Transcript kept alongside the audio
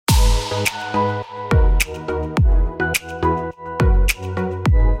Last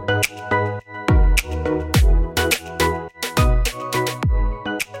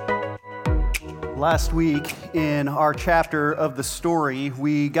week in our chapter of the story,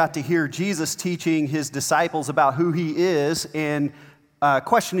 we got to hear Jesus teaching his disciples about who he is and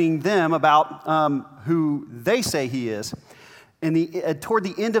questioning them about who they say he is. Toward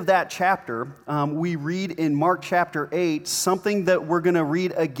the end of that chapter, we read in Mark chapter 8 something that we're going to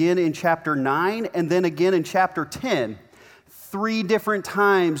read again in chapter 9 and then again in chapter 10. 3 different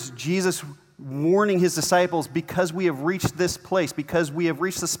times Jesus warning his disciples, because we have reached this place, because we have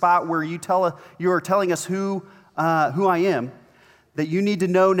reached the spot where you are telling us who I am, that you need to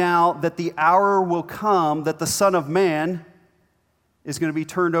know now that the hour will come that the Son of Man is going to be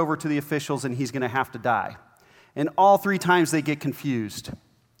turned over to the officials and he's going to have to die. And all 3 times they get confused.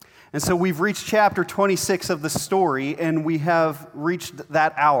 And so we've reached chapter 26 of the story, and we have reached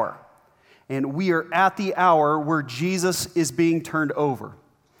that hour. And we are at the hour where Jesus is being turned over.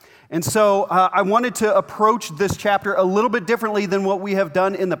 And so I wanted to approach this chapter a little bit differently than what we have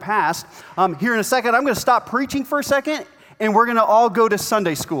done in the past. Here in a second, I'm going to stop preaching for a second, and we're going to all go to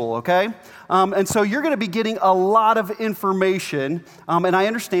Sunday school, okay? And so you're going to be getting a lot of information, and I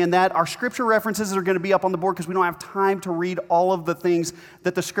understand that. Our scripture references are going to be up on the board because we don't have time to read all of the things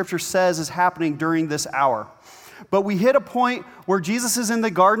that the scripture says is happening during this hour. But we hit a point where Jesus is in the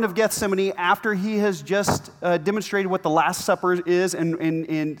Garden of Gethsemane after he has just demonstrated what the Last Supper is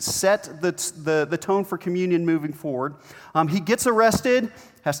and set the tone for communion moving forward. He gets arrested,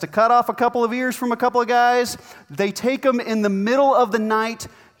 has to cut off a couple of ears from a couple of guys. They take him in the middle of the night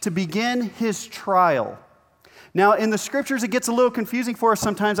to begin his trial. Now, in the scriptures, it gets a little confusing for us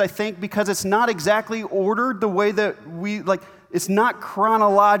sometimes, I think, because it's not exactly ordered the way that we like. It's not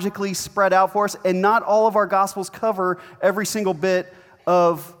chronologically spread out for us, and not all of our Gospels cover every single bit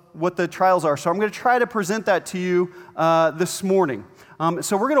of what the trials are. So I'm going to try to present that to you this morning.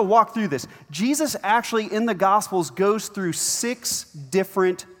 So we're going to walk through this. Jesus actually, in the Gospels, goes through 6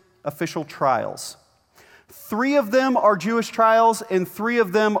 different official trials. 3 of them are Jewish trials, and 3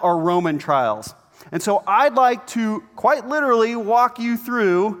 of them are Roman trials. And so I'd like to quite literally walk you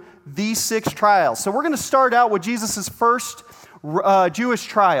through these 6 trials. So we're going to start out with Jesus' first Jewish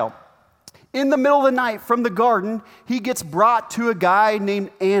trial. In the middle of the night from the garden, he gets brought to a guy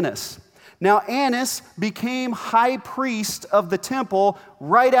named Annas. Now, Annas became high priest of the temple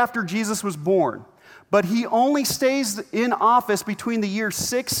right after Jesus was born, but he only stays in office between the years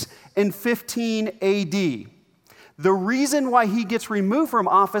 6 and 15 AD. The reason why he gets removed from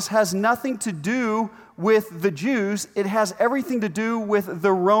office has nothing to do with the Jews. It has everything to do with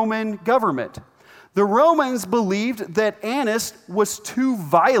the Roman government. The Romans believed that Annas was too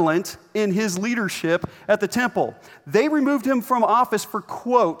violent in his leadership at the temple. They removed him from office for,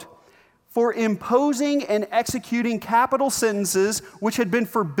 quote, for imposing and executing capital sentences which had been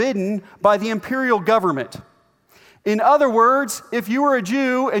forbidden by the imperial government. In other words, if you were a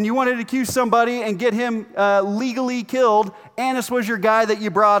Jew and you wanted to accuse somebody and get him legally killed, Annas was your guy that you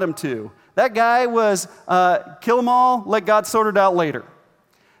brought him to. That guy was kill them all, let God sort it out later.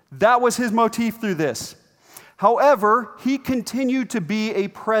 That was his motif through this. However, he continued to be a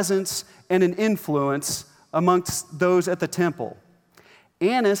presence and an influence amongst those at the temple.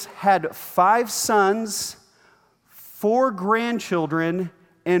 Annas had 5 sons, 4 grandchildren,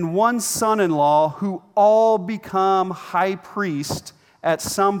 and 1 son-in-law who all become high priest at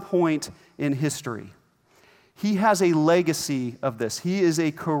some point in history. He has a legacy of this. He is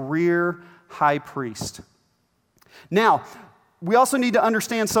a career high priest. Now, we also need to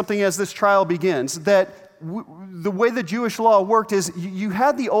understand something as this trial begins, that the way the Jewish law worked is you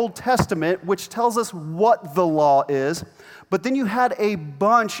had the Old Testament, which tells us what the law is, but then you had a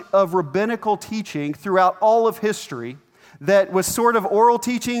bunch of rabbinical teaching throughout all of history that was sort of oral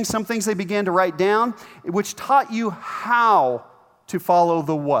teaching, some things they began to write down, which taught you how to follow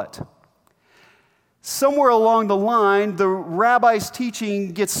the what. Somewhere along the line, the rabbi's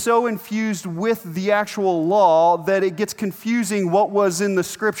teaching gets so infused with the actual law that it gets confusing what was in the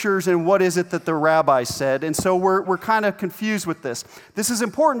scriptures and what is it that the rabbi said. And so we're kind of confused with this. This is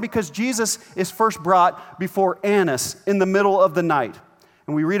important because Jesus is first brought before Annas in the middle of the night.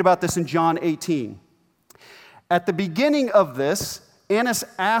 And we read about this in John 18. At the beginning of this, Annas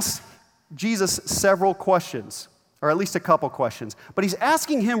asks Jesus several questions, or at least a couple questions. But he's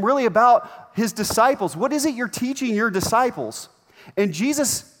asking him really about his disciples. What is it you're teaching your disciples? And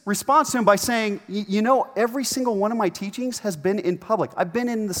Jesus responds to him by saying, you know, every single one of my teachings has been in public. I've been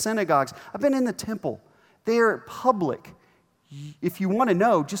in the synagogues. I've been in the temple. They are public. If you want to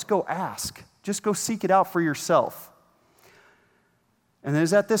know, just go ask. Just go seek it out for yourself. And then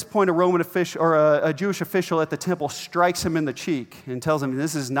at this point, a Roman official or a Jewish official at the temple strikes him in the cheek and tells him,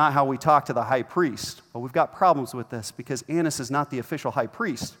 this is not how we talk to the high priest. Well, we've got problems with this because Annas is not the official high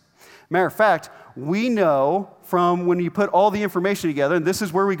priest. Matter of fact, we know from when you put all the information together, and this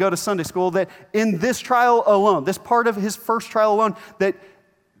is where we go to Sunday school, that in this trial alone, this part of his first trial alone, that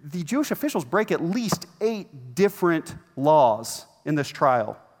the Jewish officials break at least 8 different laws in this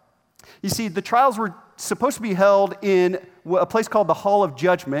trial. You see, the trials were supposed to be held in a place called the Hall of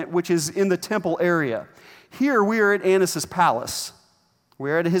Judgment, which is in the temple area. Here, we are at Annas' palace.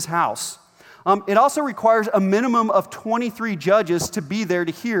 We're at his house. It also requires a minimum of 23 judges to be there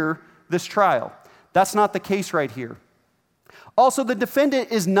to hear this trial. That's not the case right here. Also, the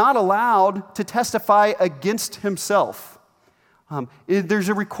defendant is not allowed to testify against himself. There's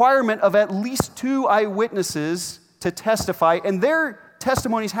a requirement of at least 2 eyewitnesses to testify, and their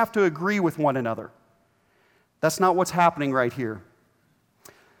testimonies have to agree with one another. That's not what's happening right here.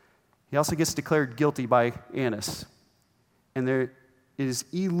 He also gets declared guilty by Annas. And it is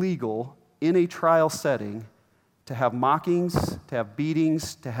illegal in a trial setting to have mockings, to have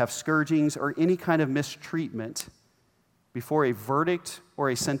beatings, to have scourgings, or any kind of mistreatment before a verdict or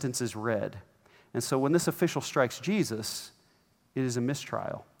a sentence is read. And so when this official strikes Jesus, it is a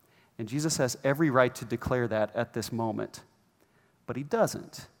mistrial. And Jesus has every right to declare that at this moment. But he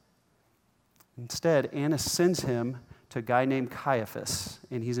doesn't. Instead, Annas sends him to a guy named Caiaphas,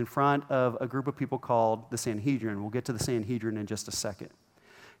 and he's in front of a group of people called the Sanhedrin. We'll get to the Sanhedrin in just a second.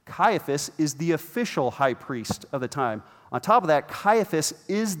 Caiaphas is the official high priest of the time. On top of that, Caiaphas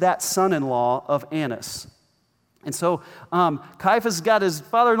is that son-in-law of Annas. And so Caiaphas has got his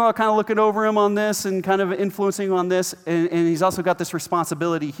father-in-law kind of looking over him on this and kind of influencing him on this, and he's also got this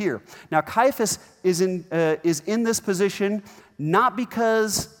responsibility here. Now, Caiaphas is in this position not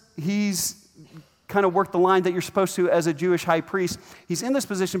because he's kind of worked the line that you're supposed to as a Jewish high priest. He's in this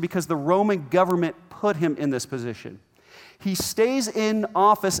position because the Roman government put him in this position. He stays in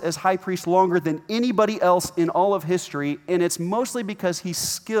office as high priest longer than anybody else in all of history, and it's mostly because he's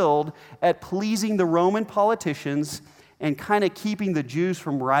skilled at pleasing the Roman politicians and kind of keeping the Jews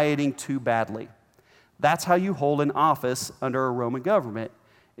from rioting too badly. That's how you hold an office under a Roman government,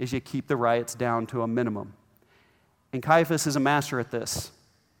 is you keep the riots down to a minimum. And Caiaphas is a master at this.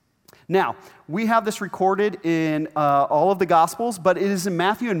 Now, we have this recorded in all of the Gospels, but it is in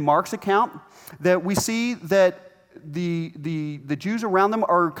Matthew and Mark's account that we see that the Jews around them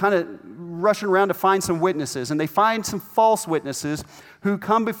are kind of rushing around to find some witnesses, and they find some false witnesses who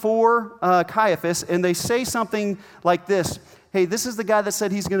come before Caiaphas, and they say something like this: hey, this is the guy that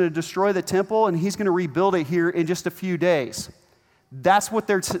said he's going to destroy the temple, and he's going to rebuild it here in just a few days. That's what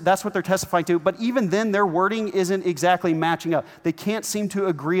they're testifying to, but even then, their wording isn't exactly matching up. They can't seem to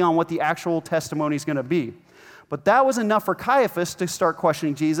agree on what the actual testimony is going to be. But that was enough for Caiaphas to start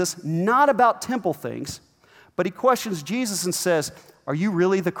questioning Jesus, not about temple things, but he questions Jesus and says, are you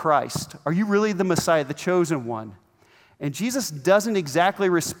really the Christ? Are you really the Messiah, the chosen one? And Jesus doesn't exactly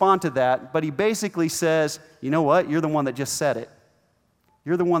respond to that, but he basically says, you know what? You're the one that just said it.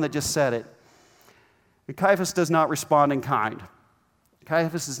 You're the one that just said it. And Caiaphas does not respond in kind.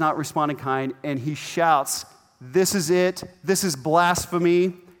 Caiaphas does not respond in kind, and he shouts, this is it. This is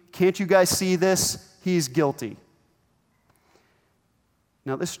blasphemy. Can't you guys see this? He's guilty.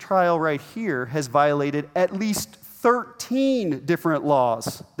 Now, this trial right here has violated at least 13 different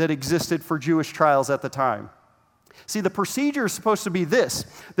laws that existed for Jewish trials at the time. See, the procedure is supposed to be this.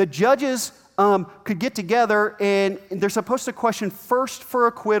 The judges could get together, and they're supposed to question first for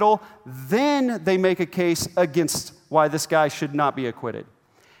acquittal, then they make a case against why this guy should not be acquitted.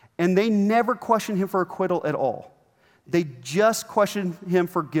 And they never question him for acquittal at all. They just question him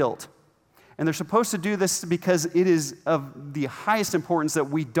for guilt. And they're supposed to do this because it is of the highest importance that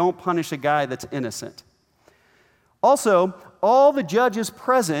we don't punish a guy that's innocent. Also, all the judges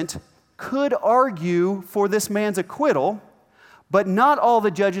present could argue for this man's acquittal, but not all the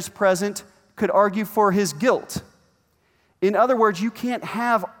judges present could argue for his guilt. In other words, you can't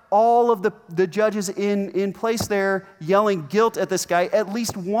have all of the judges in place there yelling guilt at this guy. At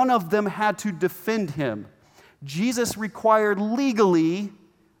least one of them had to defend him. Jesus required legally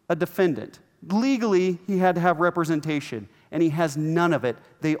a defendant. Legally, he had to have representation, and he has none of it.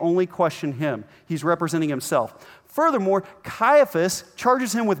 They only question him. He's representing himself. Furthermore, Caiaphas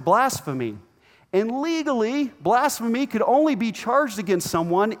charges him with blasphemy. And legally, blasphemy could only be charged against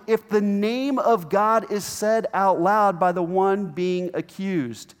someone if the name of God is said out loud by the one being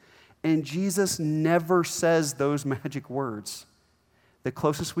accused. And Jesus never says those magic words. The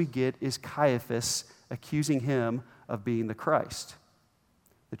closest we get is Caiaphas accusing him of being the Christ,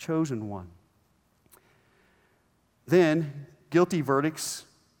 the chosen one. Then Guilty verdicts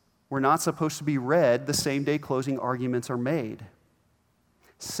were not supposed to be read the same day closing arguments are made.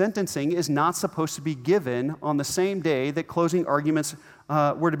 Sentencing is not supposed to be given on the same day that closing arguments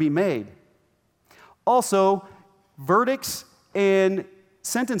were to be made. Also, verdicts and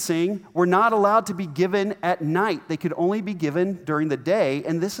sentencing were not allowed to be given at night. They could only be given during the day,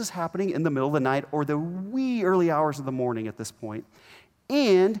 and this is happening in the middle of the night or the wee early hours of the morning at this point.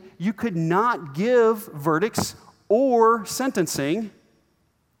 And you could not give verdicts or sentencing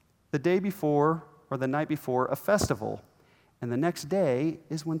the day before or the night before a festival. And the next day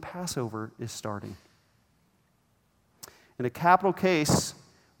is when Passover is starting. In a capital case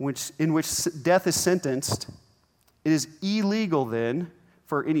in which death is sentenced, it is illegal then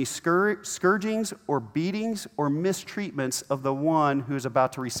for any scourgings or beatings or mistreatments of the one who is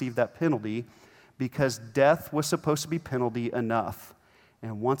about to receive that penalty, because death was supposed to be penalty enough.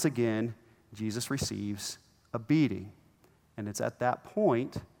 And once again, Jesus receives a beating. And it's at that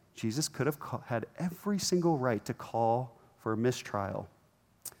point, Jesus could have had every single right to call for a mistrial.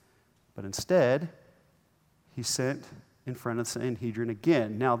 But instead, he's sent in front of the Sanhedrin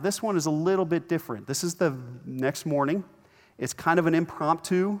again. Now, this one is a little bit different. This is the next morning. It's kind of an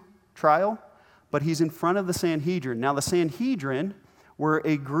impromptu trial, but he's in front of the Sanhedrin. Now, the Sanhedrin were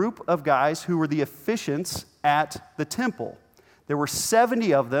a group of guys who were the officiants at the temple. There were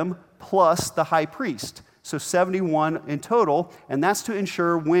 70 of them plus the high priest, so 71 in total, and that's to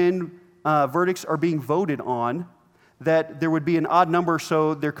ensure when verdicts are being voted on that there would be an odd number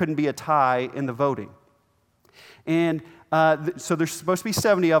so there couldn't be a tie in the voting. And so there's supposed to be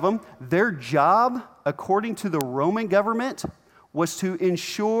 70 of them. Their job, according to the Roman government, was to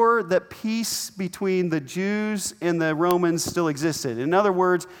ensure that peace between the Jews and the Romans still existed. In other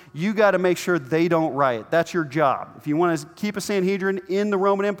words, you got to make sure they don't riot. That's your job. If you want to keep a Sanhedrin in the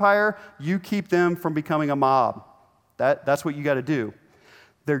Roman Empire, you keep them from becoming a mob. That's what you got to do.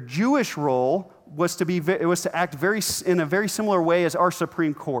 Their Jewish role was to act in a very similar way as our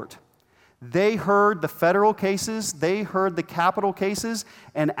Supreme Court. They heard the federal cases, they heard the capital cases,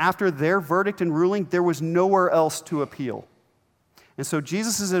 and after their verdict and ruling, there was nowhere else to appeal. And so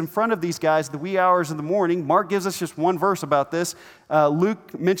Jesus is in front of these guys the wee hours of the morning. Mark gives us just one verse about this.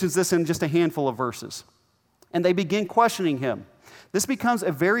 Luke mentions this in just a handful of verses. And they begin questioning him. This becomes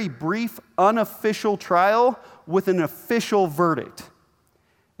a very brief, unofficial trial with an official verdict.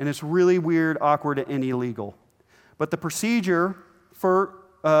 And it's really weird, awkward, and illegal. But the procedure for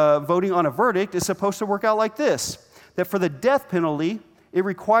voting on a verdict is supposed to work out like this: that for the death penalty, it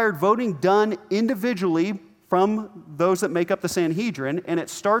required voting done individually from those that make up the Sanhedrin, and it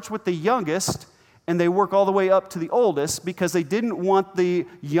starts with the youngest, and they work all the way up to the oldest, because they didn't want the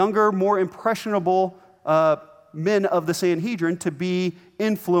younger, more impressionable men of the Sanhedrin to be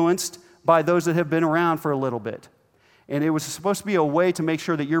influenced by those that have been around for a little bit. And it was supposed to be a way to make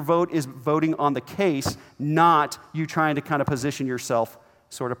sure that your vote is voting on the case, not you trying to kind of position yourself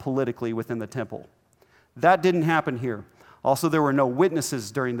sort of politically within the temple. That didn't happen here. Also, there were no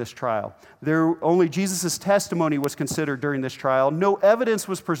witnesses during this trial. Only Jesus' testimony was considered during this trial. No evidence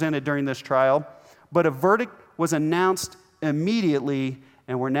was presented during this trial, but a verdict was announced immediately,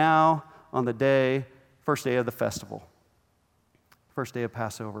 and we're now on the first day of the festival, first day of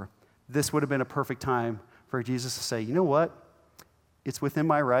Passover. This would have been a perfect time for Jesus to say, you know what? It's within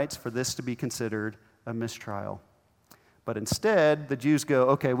my rights for this to be considered a mistrial. But instead, the Jews go,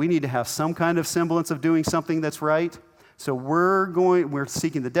 okay, we need to have some kind of semblance of doing something that's right. So we're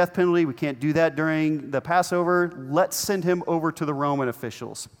seeking the death penalty. We can't do that during the Passover. Let's send him over to the Roman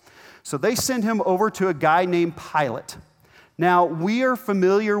officials. So they send him over to a guy named Pilate. Now, we are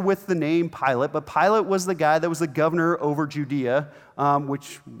familiar with the name Pilate, but Pilate was the guy that was the governor over Judea,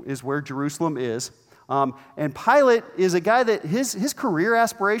 which is where Jerusalem is. And Pilate is a guy that his career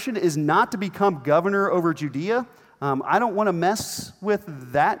aspiration is not to become governor over Judea. I don't want to mess with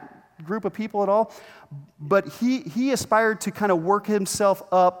that group of people at all. But he aspired to kind of work himself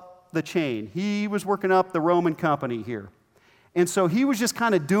up the chain. He was working up the Roman company here. And so he was just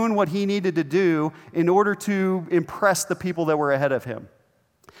kind of doing what he needed to do in order to impress the people that were ahead of him.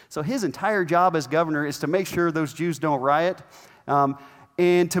 So his entire job as governor is to make sure those Jews don't riot,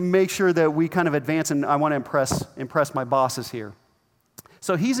 and to make sure that we kind of advance, and I want to impress my bosses here.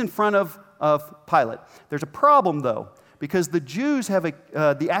 So he's in front of Pilate. There's a problem, though, because the Jews have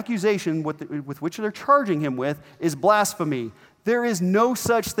the accusation with which they're charging him with is blasphemy. There is no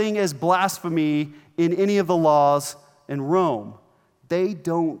such thing as blasphemy in any of the laws in Rome. They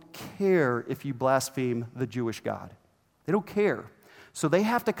don't care if you blaspheme the Jewish God. They don't care. So they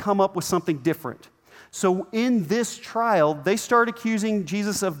have to come up with something different. So in this trial, they start accusing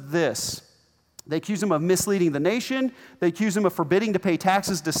Jesus of this. They accuse him of misleading the nation. They accuse him of forbidding to pay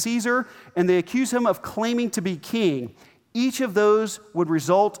taxes to Caesar. And they accuse him of claiming to be king. Each of those would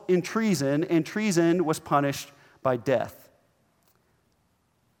result in treason, and treason was punished by death.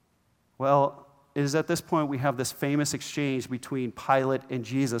 Well, it is at this point we have this famous exchange between Pilate and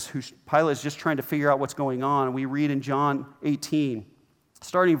Jesus, Pilate is just trying to figure out what's going on. And we read in John 18,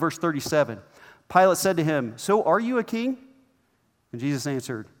 starting verse 37. Pilate said to him, "So are you a king?" And Jesus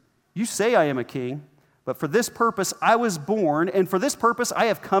answered, "You say I am a king, but for this purpose I was born, and for this purpose I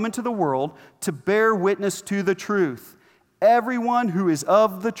have come into the world, to bear witness to the truth. Everyone who is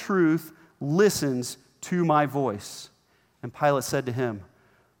of the truth listens to my voice." And Pilate said to him,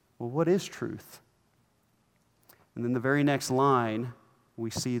 "Well, what is truth?" And then the very next line, we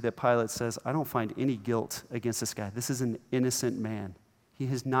see that Pilate says, "I don't find any guilt against this guy. This is an innocent man. He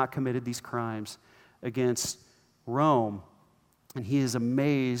has not committed these crimes against Rome." And he is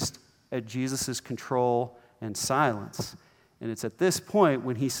amazed at Jesus' control and silence. And it's at this point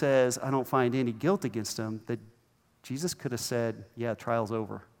when he says, "I don't find any guilt against him," that Jesus could have said, "Yeah, trial's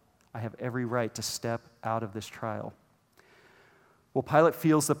over. I have every right to step out of this trial." Well, Pilate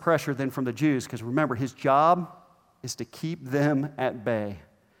feels the pressure then from the Jews, because remember, his job is to keep them at bay.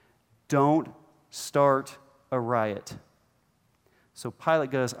 Don't start a riot. So Pilate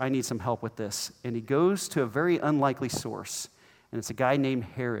goes, "I need some help with this." And he goes to a very unlikely source. And it's a guy named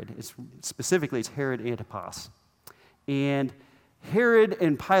Herod. Specifically, it's Herod Antipas. And Herod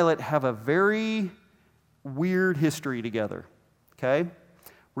and Pilate have a very weird history together, okay?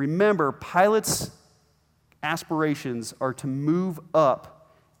 Remember, Pilate's aspirations are to move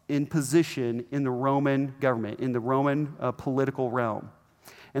up in position in the Roman government, in the Roman political realm.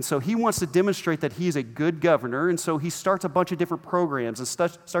 And so he wants to demonstrate that he is a good governor, and so he starts a bunch of different programs and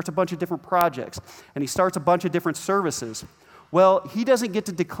starts a bunch of different projects, and he starts a bunch of different services. Well, he doesn't get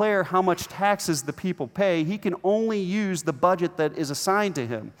to declare how much taxes the people pay. He can only use the budget that is assigned to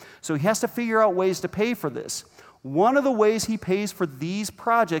him. So he has to figure out ways to pay for this. One of the ways he pays for these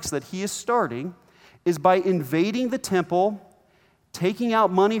projects that he is starting is by invading the temple, taking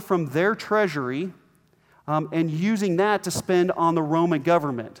out money from their treasury, and using that to spend on the Roman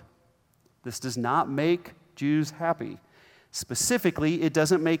government. This does not make Jews happy. Specifically, it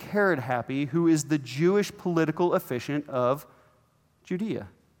doesn't make Herod happy, who is the Jewish political official of Judea.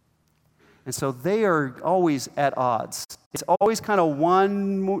 And so they are always at odds. It's always kind of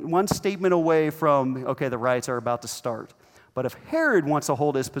one statement away from, okay, the riots are about to start. But if Herod wants to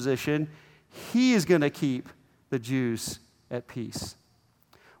hold his position, he is going to keep the Jews at peace.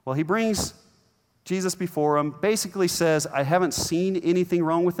 Well, he brings Jesus before him, basically says, "I haven't seen anything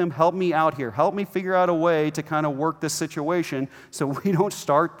wrong with him. Help me out here. Help me figure out a way to kind of work this situation so we don't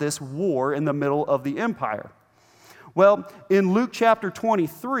start this war in the middle of the empire." Well, in Luke chapter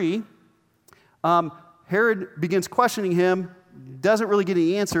 23, Herod begins questioning him, doesn't really get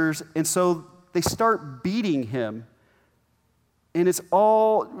any answers, and so they start beating him. And it's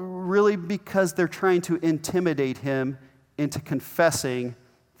all really because they're trying to intimidate him into confessing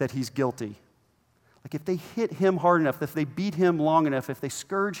that he's guilty. Like if they hit him hard enough, if they beat him long enough, if they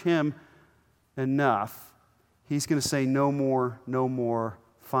scourge him enough, he's going to say, "No more,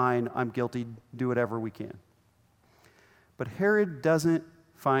 fine, I'm guilty, do whatever we can." But Herod doesn't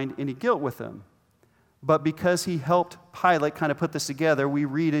find any guilt with him. But because he helped Pilate kind of put this together, we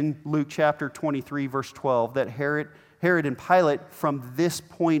read in Luke chapter 23, verse 12, that Herod and Pilate from this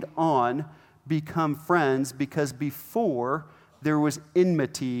point on become friends, because before there was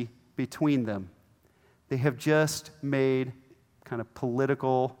enmity between them. They have just made kind of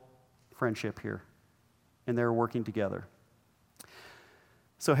political friendship here, and they're working together.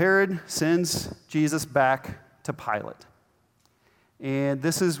 So Herod sends Jesus back to Pilate. And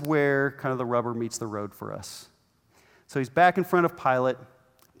this is where kind of the rubber meets the road for us. So he's back in front of Pilate.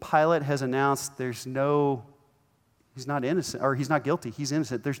 Pilate has announced he's not innocent, or he's not guilty, he's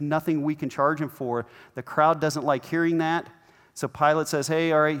innocent. There's nothing we can charge him for. The crowd doesn't like hearing that. So Pilate says,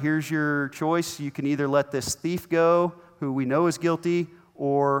 "Hey, all right, here's your choice. You can either let this thief go, who we know is guilty,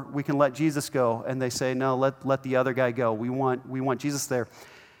 or we can let Jesus go." And they say, "No, let the other guy go. We want Jesus there."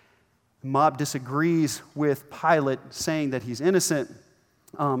 The mob disagrees with Pilate, saying that he's innocent.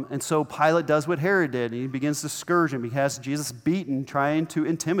 And so Pilate does what Herod did, and he begins to scourge him. He has Jesus beaten, trying to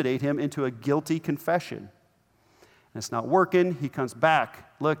intimidate him into a guilty confession. And it's not working. He comes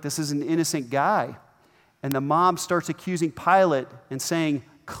back. "Look, this is an innocent guy." And the mob starts accusing Pilate and saying,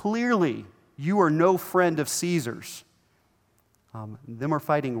 "Clearly, you are no friend of Caesar's." Them are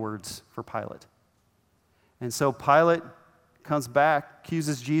fighting words for Pilate. And so Pilate comes back,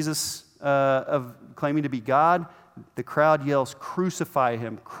 accuses Jesus of claiming to be God, the crowd yells, crucify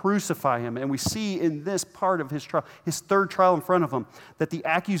him, crucify him. And we see in this part of his trial, his third trial in front of him, that the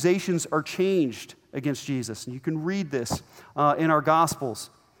accusations are changed against Jesus. And you can read this in our Gospels.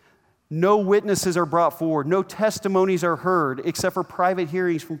 No witnesses are brought forward. No testimonies are heard except for private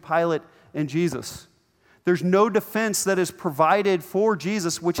hearings from Pilate and Jesus. There's no defense that is provided for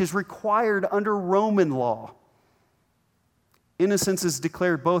Jesus, which is required under Roman law. Innocence is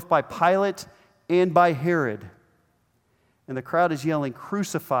declared both by Pilate and by Herod. And the crowd is yelling,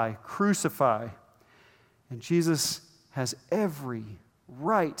 crucify, crucify. And Jesus has every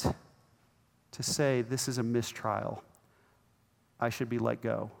right to say, this is a mistrial. I should be let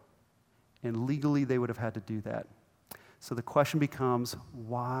go. And legally, they would have had to do that. So the question becomes,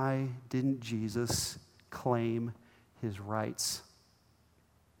 why didn't Jesus claim his rights?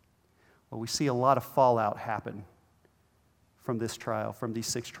 Well, we see a lot of fallout happen from this trial, from these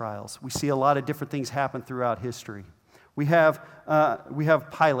 6 trials. We see a lot of different things happen throughout history. We have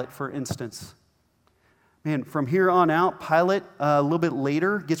Pilate, for instance. Man, from here on out, Pilate, a little bit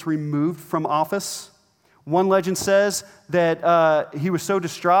later, gets removed from office. One legend says that he was so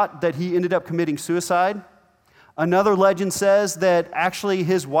distraught that he ended up committing suicide. Another legend says that actually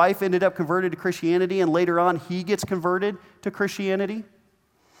his wife ended up converted to Christianity, and later on he gets converted to Christianity.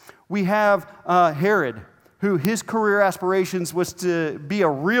 We have Herod, who his career aspirations was to be a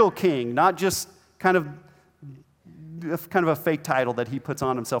real king, not just kind of a fake title that he puts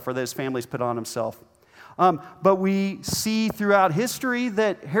on himself or that his family's put on himself. But we see throughout history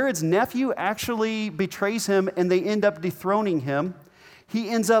that Herod's nephew actually betrays him and they end up dethroning him. He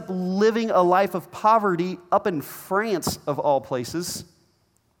ends up living a life of poverty up in France, of all places,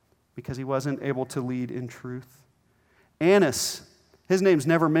 because he wasn't able to lead in truth. Annas, his name's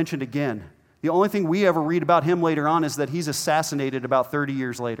never mentioned again. The only thing we ever read about him later on is that he's assassinated about 30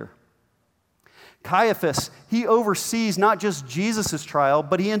 years later. Caiaphas, he oversees not just Jesus' trial,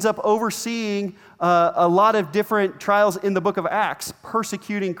 but he ends up overseeing a lot of different trials in the book of Acts,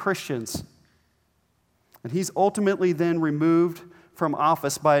 persecuting Christians. And he's ultimately then removed from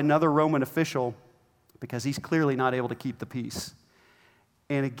office by another Roman official because he's clearly not able to keep the peace.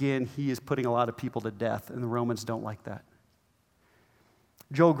 And again, he is putting a lot of people to death, and the Romans don't like that.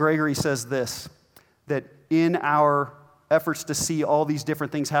 Joel Gregory says this, that in our efforts to see all these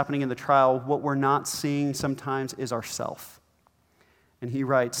different things happening in the trial, what we're not seeing sometimes is ourself. And he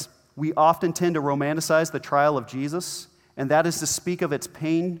writes, we often tend to romanticize the trial of Jesus, and that is to speak of its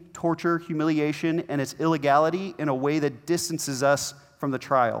pain, torture, humiliation, and its illegality in a way that distances us from the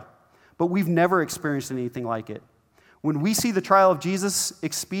trial. But we've never experienced anything like it. When we see the trial of Jesus'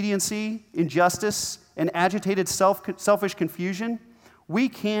 expediency, injustice, and agitated selfish confusion, we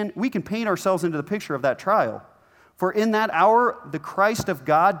can paint ourselves into the picture of that trial. For in that hour, the Christ of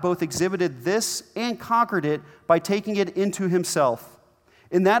God both exhibited this and conquered it by taking it into himself.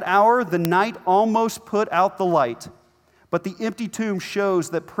 In that hour, the night almost put out the light, but the empty tomb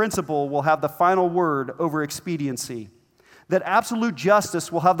shows that principle will have the final word over expediency, that absolute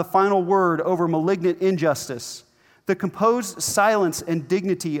justice will have the final word over malignant injustice. The composed silence and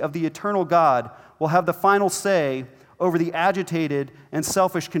dignity of the eternal God will have the final say over the agitated and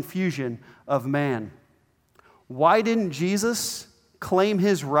selfish confusion of man. Why didn't Jesus claim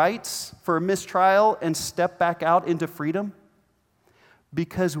his rights for a mistrial and step back out into freedom?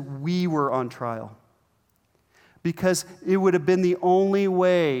 Because we were on trial. Because it would have been the only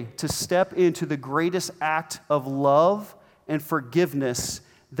way to step into the greatest act of love and forgiveness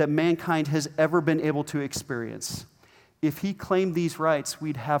that mankind has ever been able to experience. If he claimed these rights,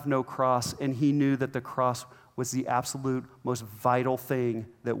 we'd have no cross, and he knew that the cross was the absolute most vital thing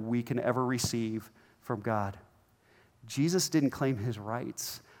that we can ever receive from God. Jesus didn't claim his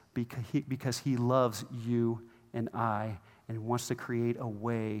rights because he loves you and I, and he wants to create a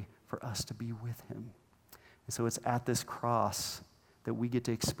way for us to be with him. And so it's at this cross that we get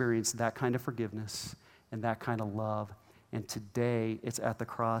to experience that kind of forgiveness and that kind of love. And today, it's at the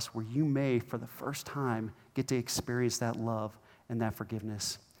cross where you may, for the first time, get to experience that love and that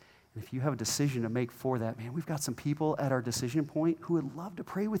forgiveness. And if you have a decision to make for that, man, we've got some people at our decision point who would love to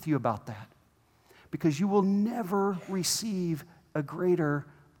pray with you about that. Because you will never receive a greater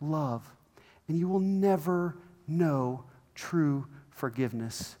love. And you will never know true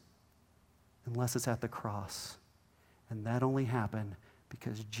forgiveness unless it's at the cross. And that only happened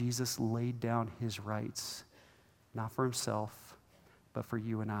because Jesus laid down his rights, not for himself, but for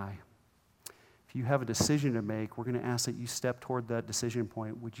you and I. If you have a decision to make, we're going to ask that you step toward that decision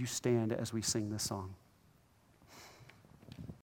point. Would you stand as we sing this song?